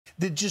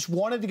that just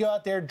wanted to go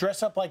out there,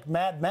 dress up like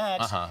Mad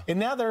Max, and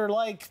now they're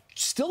like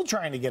still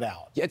trying to get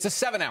out. Yeah, it's a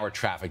 7-hour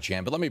traffic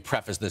jam, but let me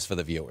preface this for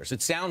the viewers.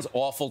 It sounds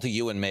awful to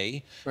you and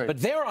me,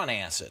 but they're on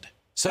acid.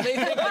 So they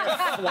think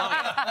they're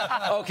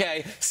flying.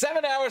 Okay,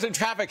 7 hours in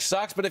traffic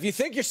sucks, but if you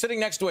think you're sitting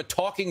next to a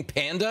talking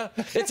panda,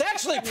 it's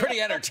actually pretty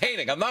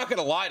entertaining. I'm not going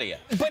to lie to you.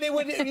 But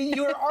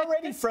you were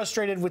already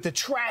frustrated with the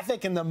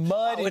traffic and the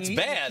mud. Oh, it's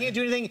bad. You can't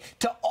do anything.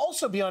 To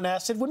also be on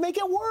acid would make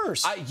it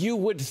worse. You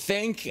would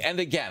think, and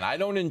again, I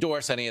don't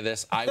endorse any of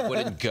this. I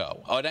wouldn't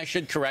go. Oh, and I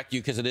should correct you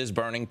because it is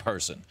burning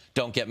person.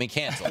 Don't get me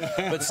canceled.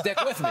 But stick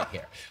with me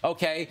here,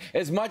 okay?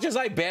 As much as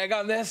I bag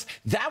on this,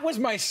 that was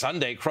my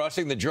Sunday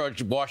crossing the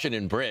George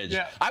Washington Bridge.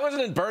 Yeah. I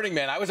wasn't in Burning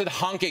Man. I was at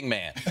Honking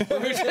Man. We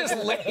were just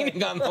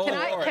leaning on the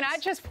Lawrence. Can I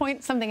just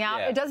point something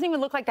out? Yeah. It doesn't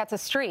even look like that's a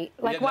street.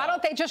 Like, why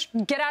don't they just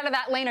get out of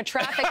that lane of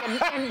traffic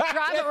and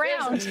drive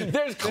around?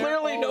 There's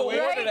clearly no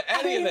order to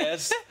any of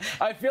this.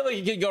 I feel like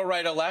you could go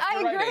right or left. I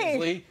agree. Right,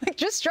 Ainsley. Like,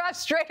 just drive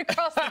straight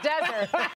across the desert.